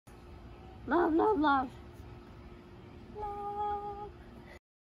Love, love, love. Love.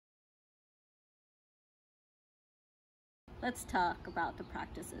 Let's talk about the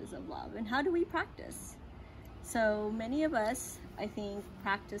practices of love and how do we practice? So many of us, I think,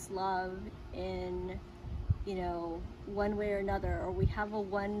 practice love in, one way or another, or we have a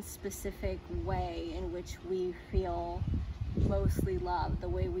one specific way in which we feel mostly love, the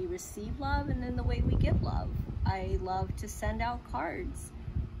way we receive love and then the way we give love. I love to send out cards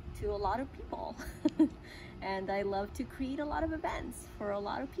to a lot of people and I love to create a lot of events for a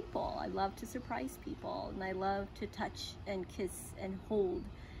lot of people. I love to surprise people, and I love to touch and kiss and hold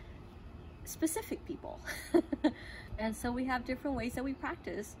specific people. And so we have different ways that we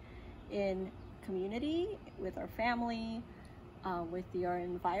practice in community, with our family, with our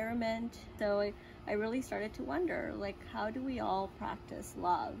environment. So I really started to wonder, like, how do we all practice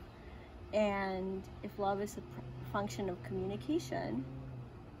love? And if love is a function of communication,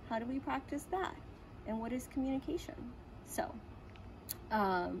 how do we practice that? And what is communication? So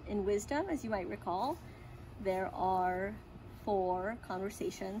in wisdom, as you might recall, there are 4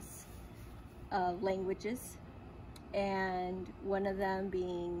 conversations languages, and one of them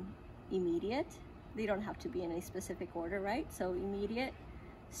being immediate. They don't have to be in a specific order, right? So immediate,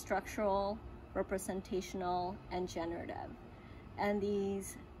 structural, representational, and generative. And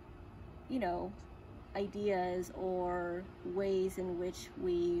these, ideas or ways in which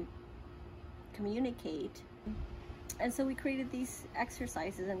we communicate. And so we created these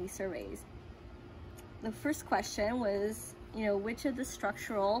exercises and these surveys. The first question was, which of the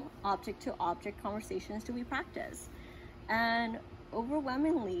structural object-to-object conversations do we practice? And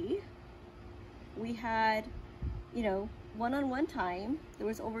overwhelmingly, we had, one-on-one time. There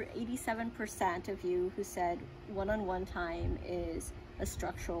was over 87% of you who said one-on-one time is a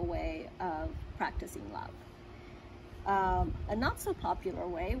structural way of practicing love. A not so popular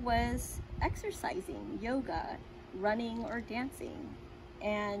way was exercising, yoga, running, or dancing.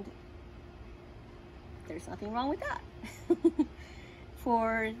 And there's nothing wrong with that.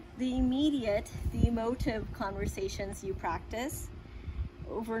 For the immediate, the emotive conversations you practice,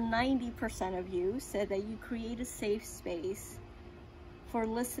 over 90% of you said that you create a safe space for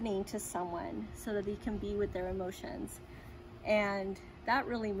listening to someone so that they can be with their emotions. And that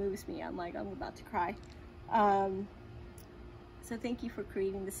really moves me. I'm about to cry. So thank you for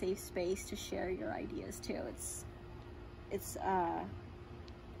creating the safe space to share your ideas too. It's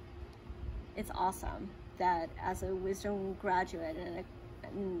awesome that as a wisdom graduate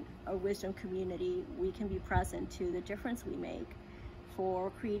and a wisdom community, we can be present to the difference we make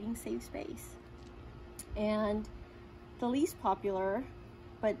for creating safe space. And the least popular,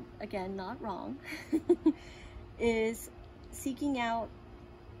 but again, not wrong, is seeking out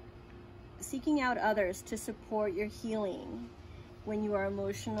others to support your healing when you are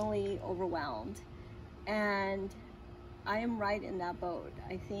emotionally overwhelmed. And I am right in that boat.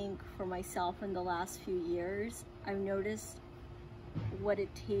 I think for myself in the last few years, I've noticed what it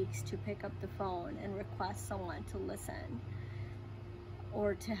takes to pick up the phone and request someone to listen,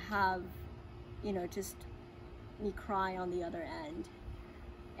 or to have, just me cry on the other end.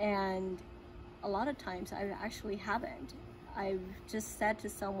 And a lot of times I actually haven't. I've just said to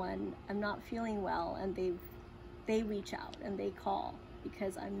someone, I'm not feeling well, and they reach out and they call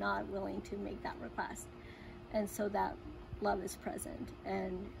because I'm not willing to make that request. And so that love is present,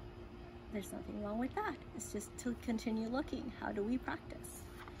 and there's nothing wrong with that. It's just to continue looking. How do we practice?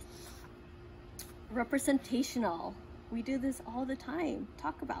 Representational. We do this all the time.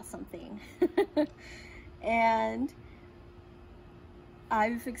 Talk about something. And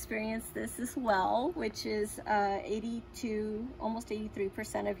I've experienced this as well, which is 82, almost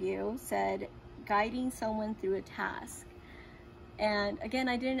 83% of you said guiding someone through a task. And again,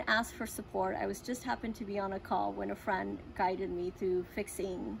 I didn't ask for support. I just happened to be on a call when a friend guided me through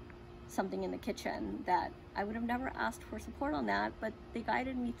fixing something in the kitchen that I would have never asked for support on that, but they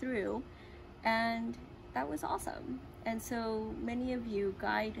guided me through, and that was awesome. And so many of you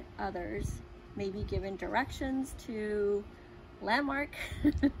guide others, maybe giving directions to landmark,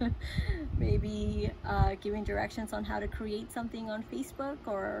 maybe giving directions on how to create something on Facebook,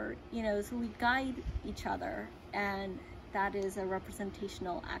 or, so we guide each other, and that is a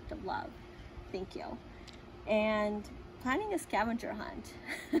representational act of love. Thank you. And planning a scavenger hunt.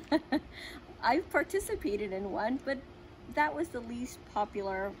 I've participated in one, but that was the least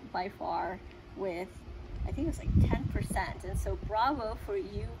popular by far, with, I think it was like 10%. And so bravo for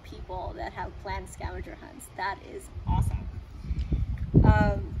you people that have planned scavenger hunts. That is awesome.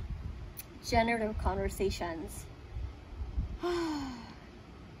 Generative conversations.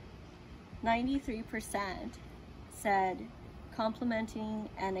 93% said complimenting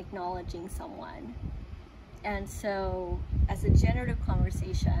and acknowledging someone. And so as a generative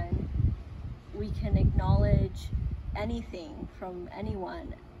conversation, we can acknowledge anything from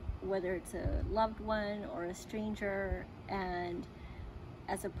anyone, whether it's a loved one or a stranger, and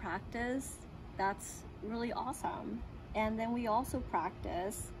as a practice, that's really awesome. And then we also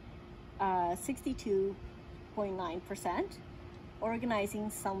practice 62.9%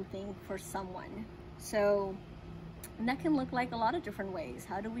 organizing something for someone. So, and that can look like a lot of different ways.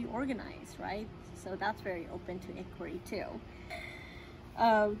 How do we organize, right? So that's very open to inquiry too.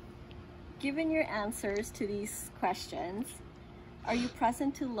 Given your answers to these questions, are you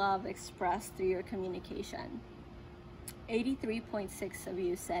present to love expressed through your communication? 83.6% of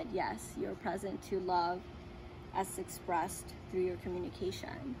you said yes, you're present to love as expressed through your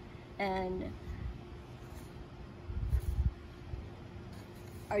communication. And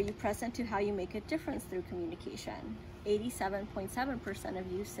are you present to how you make a difference through communication? 87.7%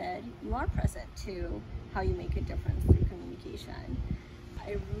 of you said you are present to how you make a difference through communication.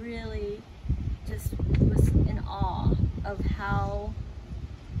 I really just was in awe of how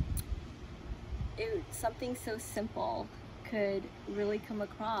something so simple could really come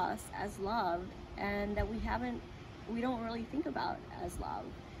across as love, and that we don't really think about as love.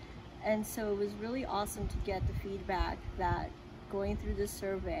 And so it was really awesome to get the feedback that going through the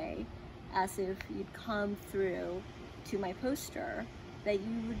survey, as if you'd come through to my poster, that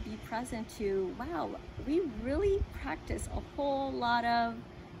you would be present to, wow, we really practice a whole lot of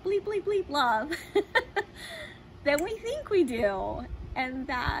bleep, bleep, bleep love than we think we do. And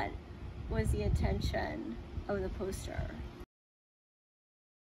that was the intention of the poster.